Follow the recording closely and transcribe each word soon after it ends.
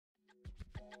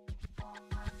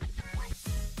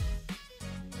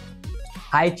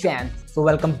Hi champs, so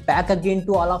welcome back again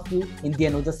to all of you in the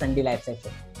another Sunday live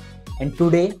session. And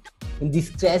today in this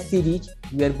Scratch series,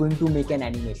 we are going to make an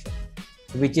animation,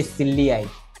 which is silly eye.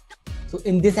 So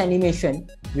in this animation,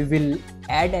 we will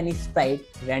add any sprite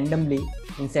randomly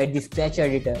inside the Scratch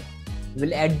editor. We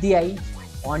will add the eye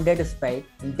on that sprite,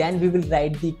 and then we will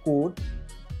write the code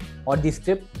or the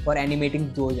script for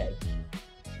animating those eyes.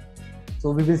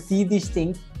 So we will see these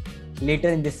things later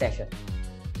in this session.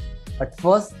 But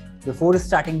first, before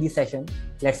starting the session,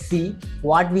 let's see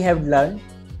what we have learned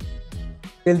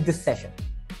till this session.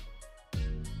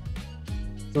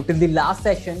 So till the last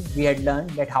session, we had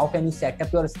learned that how can you set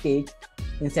up your stage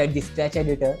inside the Scratch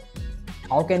editor,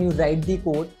 how can you write the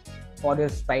code for your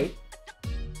sprite,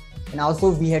 and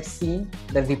also we had seen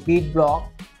the repeat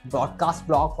block, broadcast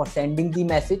block for sending the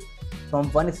message from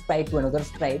one sprite to another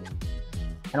sprite,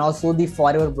 and also the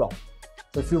forever block.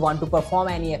 So if you want to perform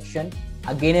any action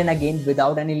again and again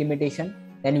without any limitation,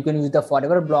 then you can use the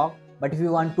forever block. But if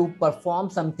you want to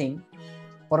perform something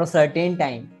for a certain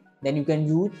time, then you can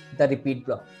use the repeat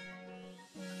block.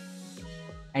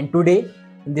 And today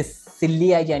in this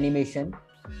silly edge animation,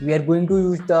 we are going to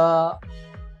use the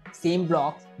same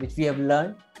blocks which we have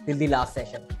learned till the last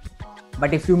session.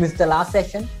 But if you missed the last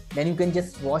session, then you can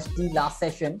just watch the last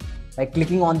session by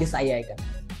clicking on this eye icon.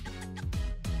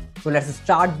 So let's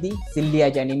start the silly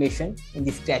edge animation in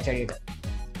the Scratch editor.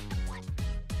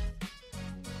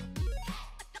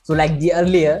 So like the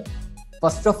earlier,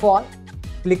 first of all,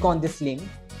 click on this link,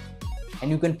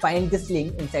 and you can find this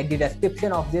link inside the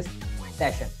description of this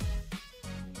session.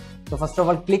 So first of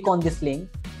all, click on this link,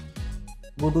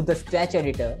 go to the Scratch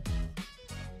editor.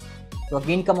 So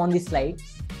again, come on the slides.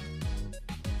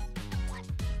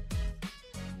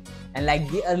 And like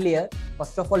the earlier,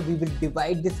 first of all, we will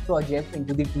divide this project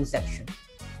into the two sections.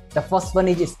 The first one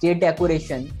is state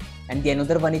decoration and the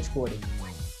another one is coding.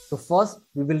 So first,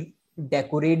 we will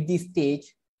decorate the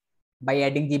stage by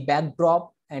adding the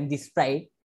backdrop and the sprite,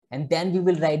 and then we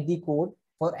will write the code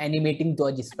for animating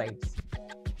those sprites.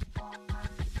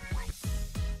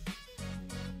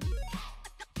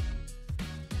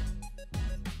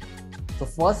 So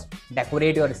first,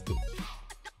 decorate your stage.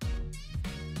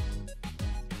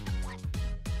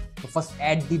 So first,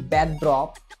 add the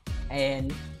backdrop,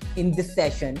 and in this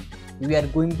session, we are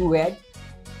going to add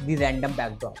the random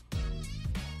backdrop.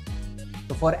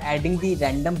 So for adding the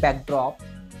random backdrop,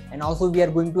 and also we are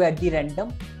going to add the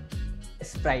random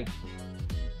sprite.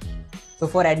 So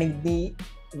for adding the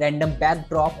random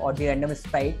backdrop or the random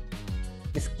sprite,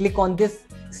 just click on this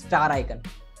star icon.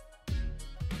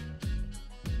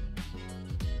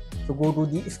 So go to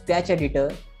the Scratch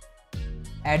editor,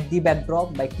 add the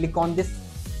backdrop by click on this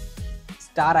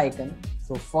star icon.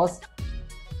 So first,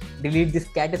 delete this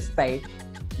cat sprite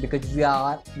because we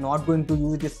are not going to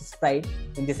use this sprite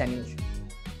in this animation.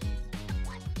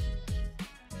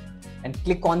 And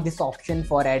click on this option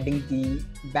for adding the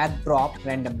backdrop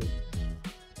randomly.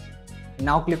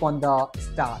 Now click on the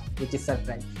star, which is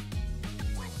surprise.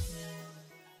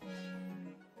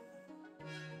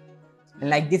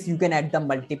 And like this, you can add the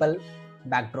multiple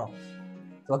backdrops.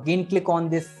 So again, click on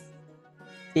this,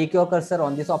 take your cursor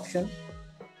on this option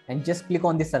and just click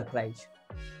on the surprise.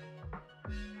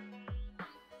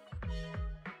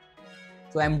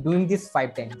 So I'm doing this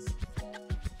 5 times.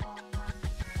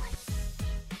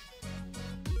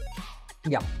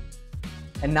 Yeah.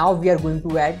 And now we are going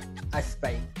to add a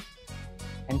sprite.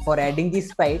 And for adding the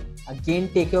sprite, again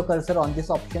take your cursor on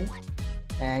this option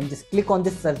and just click on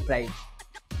this surprise.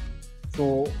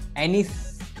 So any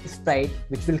sprite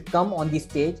which will come on the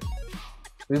stage,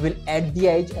 we will add the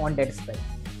edge on that sprite.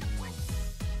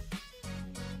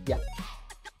 Yeah.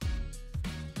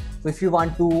 So if you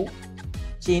want to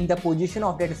change the position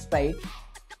of that sprite,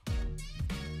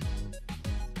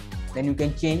 then you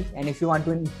can change, and if you want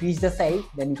to increase the size,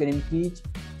 then you can increase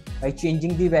by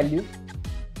changing the value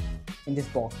in this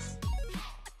box.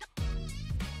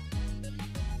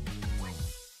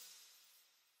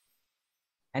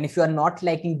 And if you are not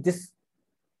liking this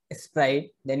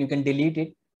sprite, then you can delete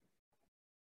it.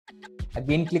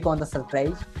 Again, click on the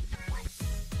surprise.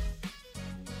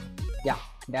 Yeah,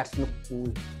 that's look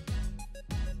cool.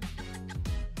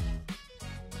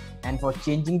 And for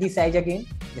changing the size again,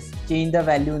 just change the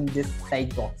value in this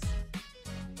size box.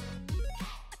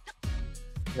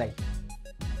 Right.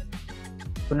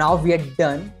 So now we are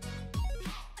done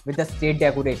with the state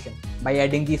decoration by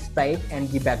adding the sprite and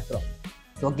the backdrop.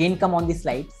 So again, come on the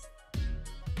slides.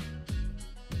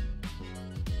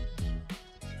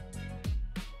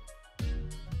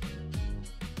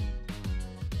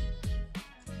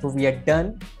 So we are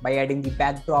done by adding the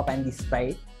backdrop and the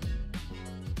sprite.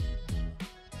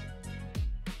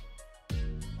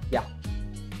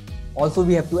 Also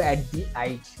we have to add the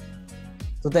height.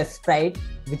 So the sprite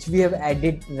which we have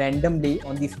added randomly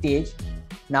on the stage,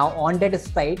 now on that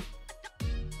sprite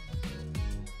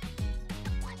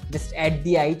just add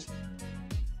the height.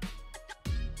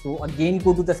 So again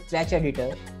go to the Scratch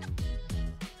editor,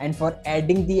 and for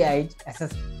adding the height as a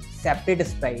separate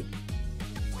sprite,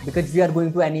 because we are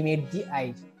going to animate the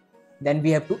height, then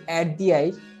we have to add the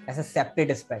height as a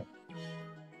separate sprite.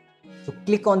 So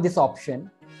click on this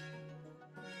option,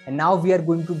 and now we are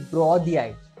going to draw the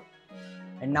height.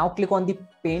 And now click on the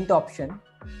paint option.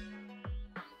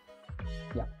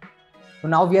 Yeah. So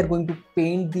now we are going to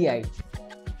paint the height.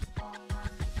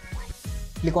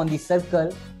 Click on the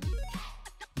circle,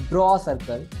 draw a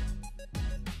circle.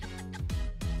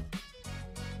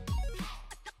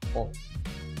 Oh,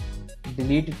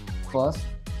 delete it first.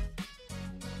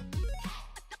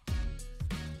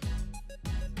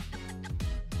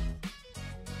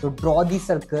 So draw the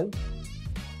circle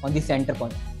on the center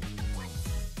point.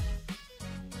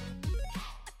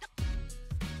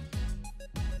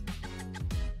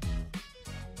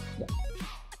 Yeah.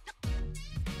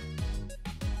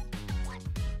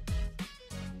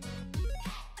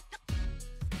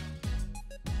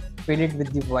 Fill it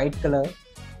with the white color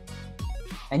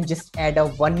and just add a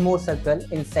one more circle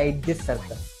inside this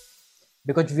circle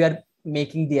because we are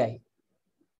making the eye.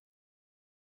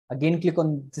 Again, click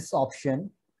on this option.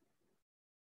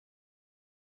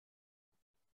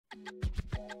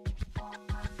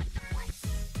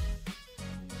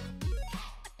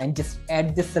 And just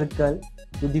add this circle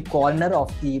to the corner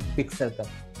of the big circle.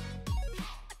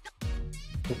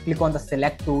 So click on the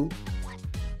select tool,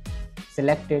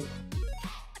 select it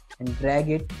and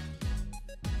drag it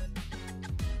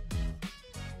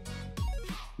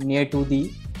near to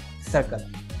the circle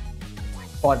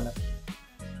corner.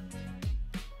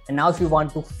 And now if you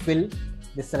want to fill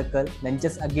the circle, then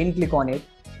just again click on it,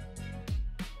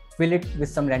 fill it with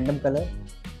some random color.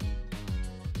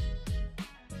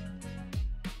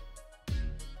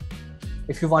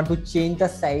 If you want to change the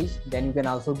size, then you can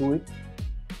also do it.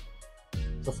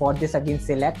 So for this, again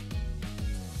select.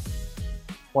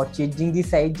 For changing the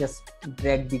size, just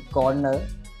drag the corner.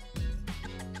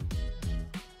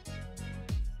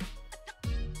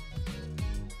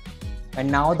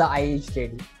 And now the eye is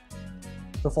ready.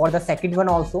 So for the second one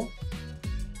also,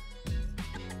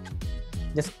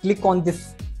 just click on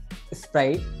this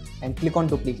sprite and click on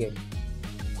duplicate.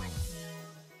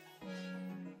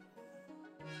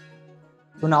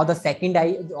 So now the second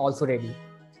eye is also ready,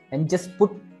 and just put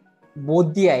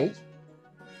both the eyes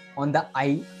on the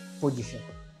eye position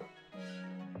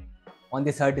on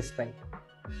the third sprite.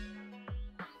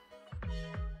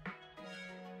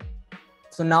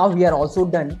 So now we are also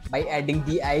done by adding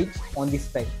the eyes on the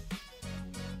sprite.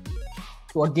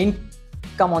 So again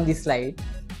come on the slide,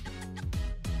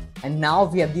 and now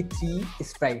we have the three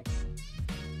sprites.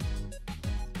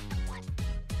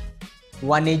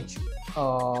 One is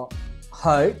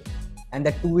heart and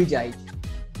the two is eyes,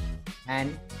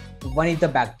 and one is the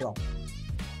backdrop.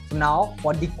 So now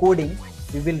for the coding,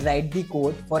 we will write the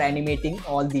code for animating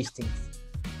all these things: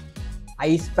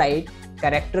 eye sprite,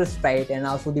 character sprite, and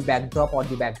also the backdrop or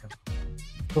the background.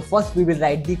 So first we will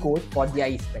write the code for the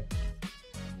eye sprite.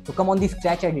 So come on the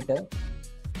Scratch editor,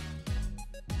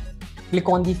 click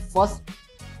on the first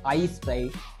eye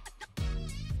sprite,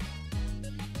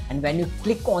 and when you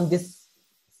click on this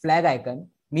flag icon,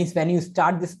 means when you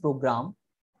start this program,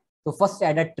 so first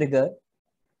add a trigger.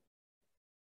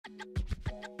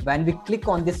 When we click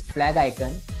on this flag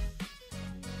icon,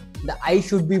 the eye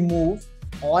should be moved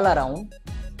all around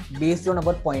based on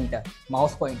our pointer,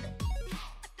 mouse pointer.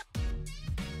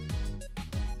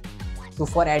 So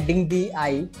for adding the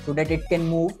eye, so that it can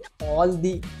move all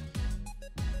the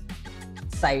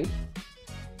side,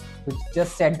 so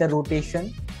just set the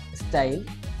rotation style.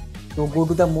 So go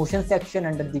to the motion section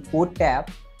under the code tab,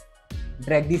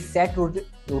 drag the set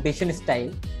rotation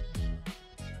style,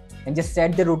 and just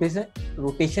set the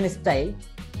rotation style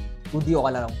to the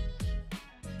all around.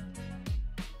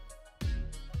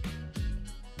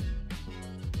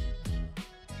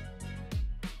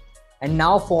 And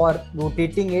now for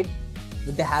rotating it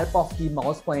with the help of the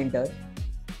mouse pointer,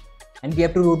 and we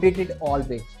have to rotate it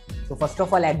always. So first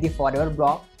of all, add the forever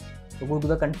block. So go to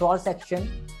the control section,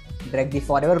 drag the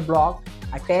forever block,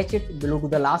 attach it below to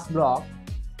the last block.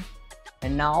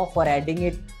 And now for adding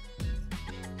it,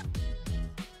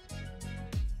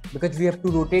 because we have to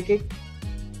rotate it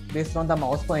based on the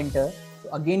mouse pointer,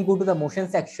 so again go to the motion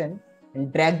section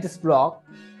and drag this block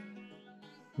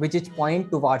which is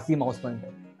point towards the mouse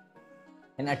pointer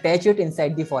and attach it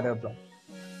inside the forever block.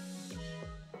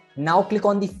 Now click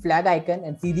on the flag icon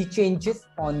and see the changes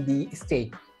on the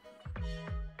stage.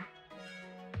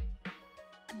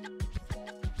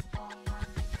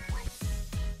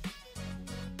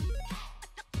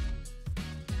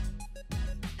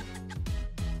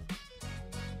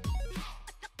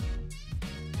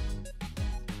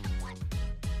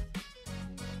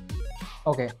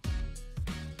 Okay.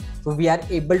 So we are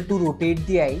able to rotate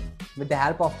the eye with the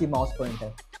help of the mouse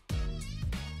pointer.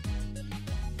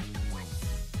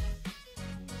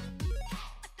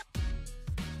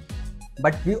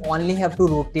 But we only have to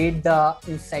rotate the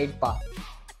inside part,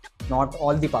 not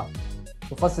all the part.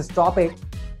 So first stop it,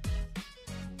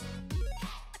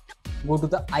 go to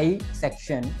the eye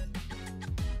section,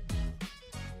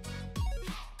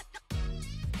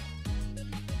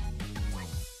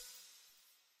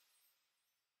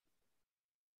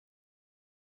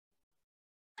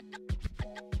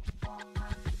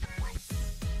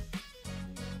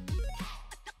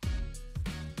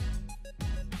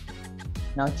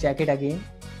 now check it again.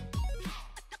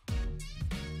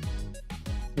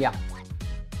 Yeah,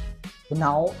 so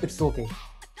now it's okay.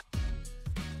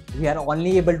 We are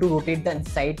only able to rotate the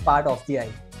inside part of the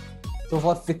eye. So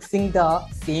for fixing the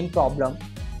same problem,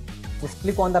 just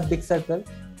click on the big circle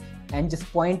and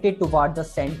just point it toward the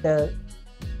center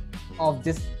of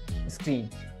this screen,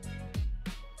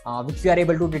 which we are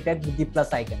able to detect with the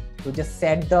plus icon. So just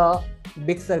set the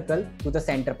big circle to the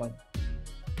center point.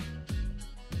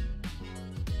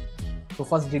 So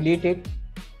first delete it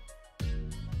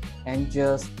and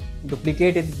just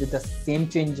duplicate it with the same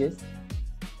changes,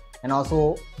 and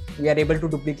also we are able to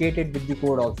duplicate it with the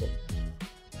code also.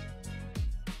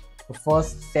 So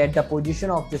first set the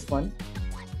position of this one,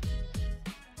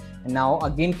 and now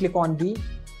again click on the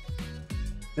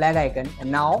flag icon,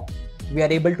 and now we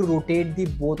are able to rotate the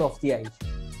both of the eyes.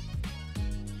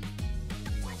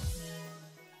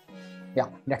 Yeah,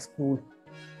 that's cool.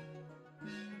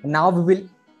 And now we will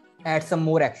add some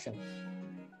more action.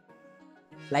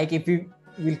 Like if we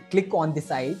will click on this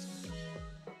eyes,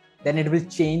 then it will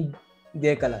change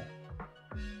their color.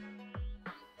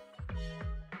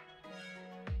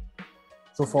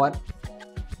 So for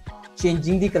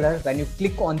changing the color, when you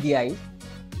click on the eye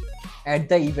at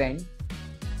the event,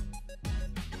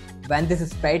 when this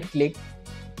sprite click,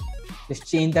 just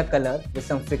change the color with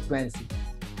some frequency.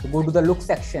 So go to the look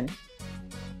section,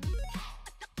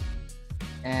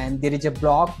 and there is a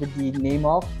block with the name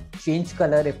of change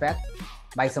color effect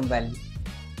by some value,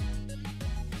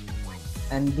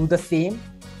 and do the same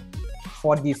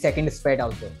for the second sprite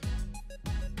also,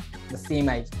 the same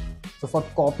eyes. So for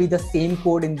copy the same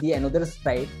code in the another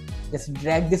sprite, just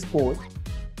drag this code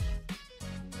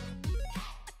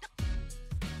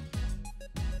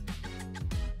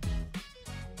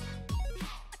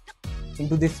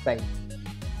into this sprite.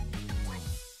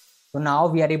 So now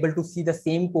we are able to see the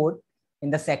same code in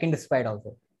the second sprite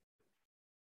also.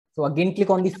 So again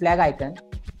click on the flag icon.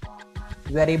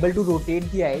 We are able to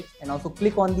rotate the eye and also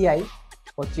click on the eye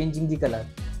for changing the color.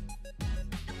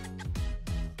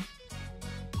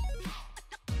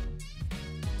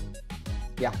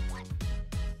 Yeah.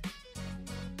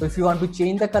 So if you want to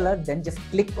change the color, then just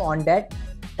click on that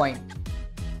point.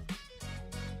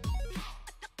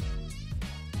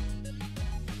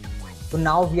 So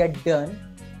now we are done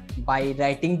by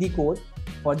writing the code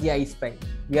for the eye sprite.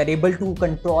 We are able to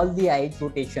control the eye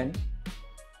rotation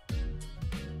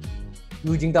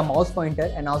using the mouse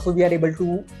pointer, and also we are able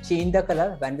to change the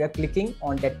color when we are clicking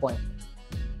on that point.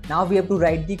 Now we have to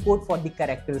write the code for the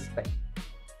character sprite.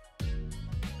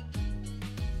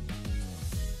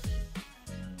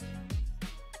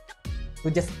 So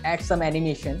just add some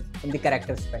animation in the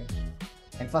character sprite,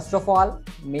 and first of all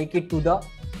make it to the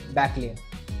back layer.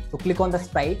 So click on the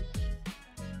sprite.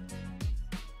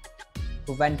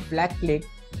 So when flag click,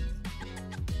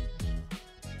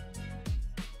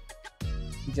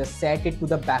 just set it to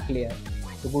the back layer.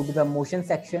 So go to the motion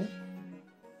section.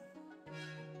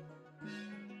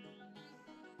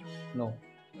 No.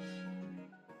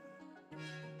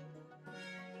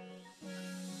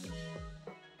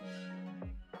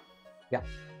 Yeah.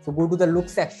 So go to the look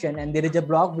section, and there is a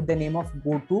block with the name of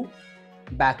go to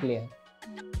back layer.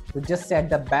 So just set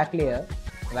the back layer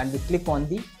when we click on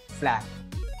the flag.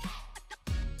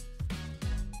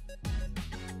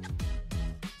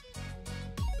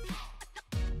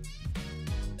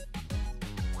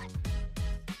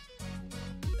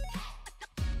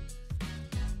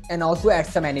 And also add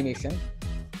some animation,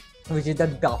 which is the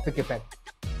graphic effect.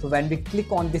 So when we click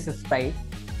on this sprite,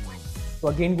 so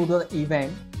again go to the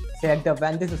event, select the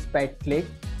when this sprite click,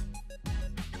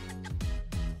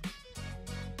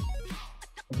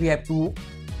 we have to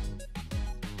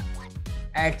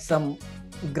add some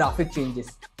graphic changes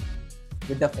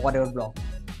with the forever block.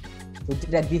 So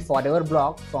drag the forever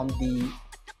block from the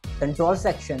control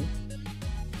section.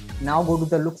 Now go to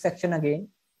the look section again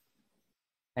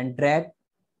and drag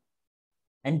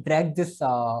this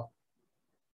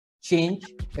change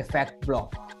effect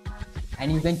block,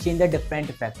 and you can change the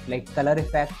different effect like color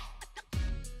effect,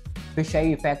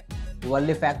 fisheye effect, whirl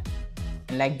effect,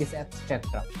 and like this,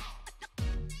 etc.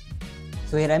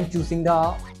 So here I'm choosing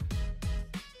the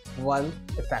whirl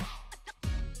effect.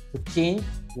 To change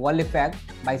whirl effect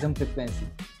by some frequency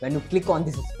when you click on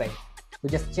this sprite. So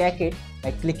just check it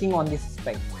by clicking on this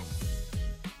sprite.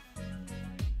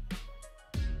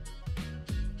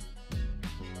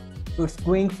 So it's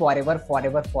going forever.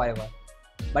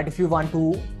 But if you want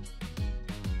to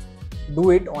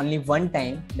do it only one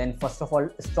time, then first of all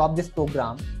stop this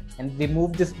program and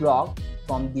remove this block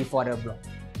from the forever block.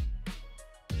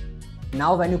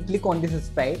 Now when you click on this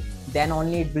sprite, then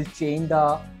only it will change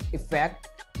the effect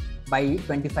by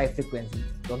 25 frequency.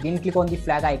 So again click on the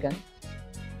flag icon.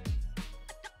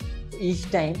 So each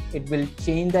time it will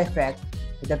change the effect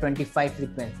with the 25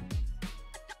 frequency.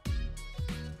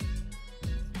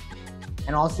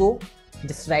 And also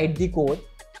just write the code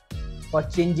for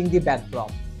changing the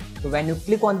backdrop. So when you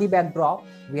click on the backdrop,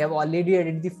 we have already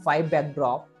added the 5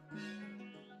 backdrop.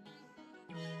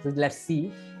 So let's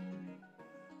see.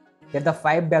 Here the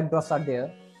 5 backdrops are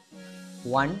there.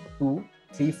 1, 2,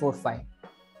 3, 4, 5.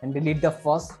 And delete the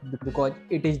first because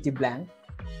it is the blank.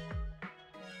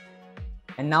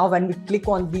 And now when we click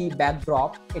on the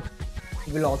backdrop, it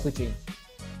will also change.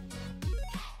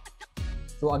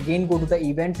 So again go to the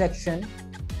event section.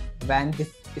 When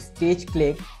this stage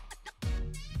click,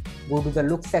 go to the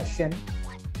look section,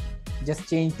 just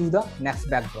change to the next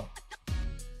backdrop.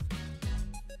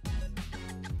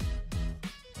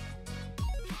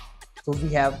 So we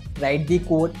have write the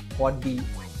code for the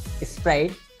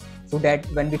sprite so that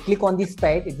when we click on the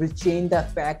sprite, it will change the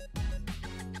effect.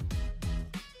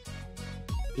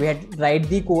 We had write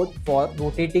the code for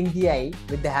rotating the eye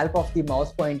with the help of the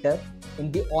mouse pointer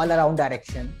in the all around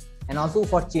direction, and also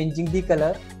for changing the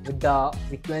color with the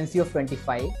frequency of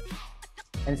 25,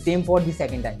 and same for the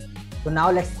second eye. So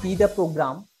now let's see the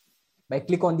program by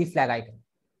click on the flag icon.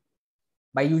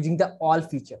 By using the all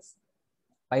features,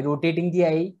 by rotating the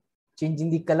eye, changing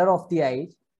the color of the eye,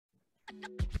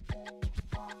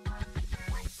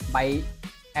 by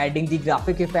adding the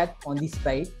graphic effect on the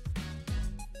sprite,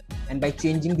 and by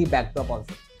changing the backdrop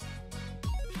also.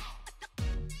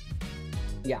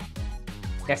 Yeah,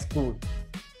 that's cool.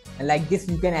 And like this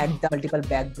you can add the multiple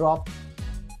backdrops,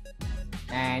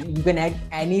 and you can add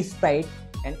any sprite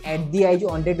and add the edge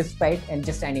on that sprite and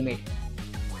just animate it.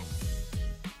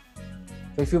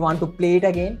 So if you want to play it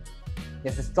again,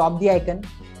 just stop the icon,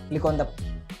 click on the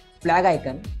flag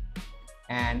icon,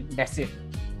 and that's it.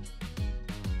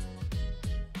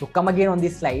 So come again on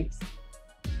these slides.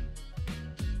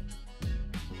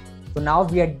 So now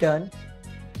we are done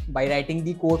by writing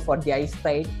the code for the eye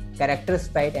sprite, character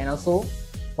sprite, and also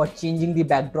for changing the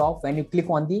backdrop when you click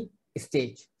on the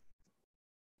stage.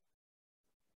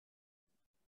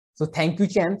 So thank you,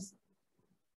 champs.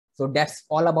 So that's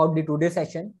all about the today's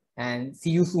session, and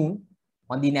see you soon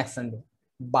on the next Sunday.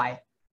 Bye.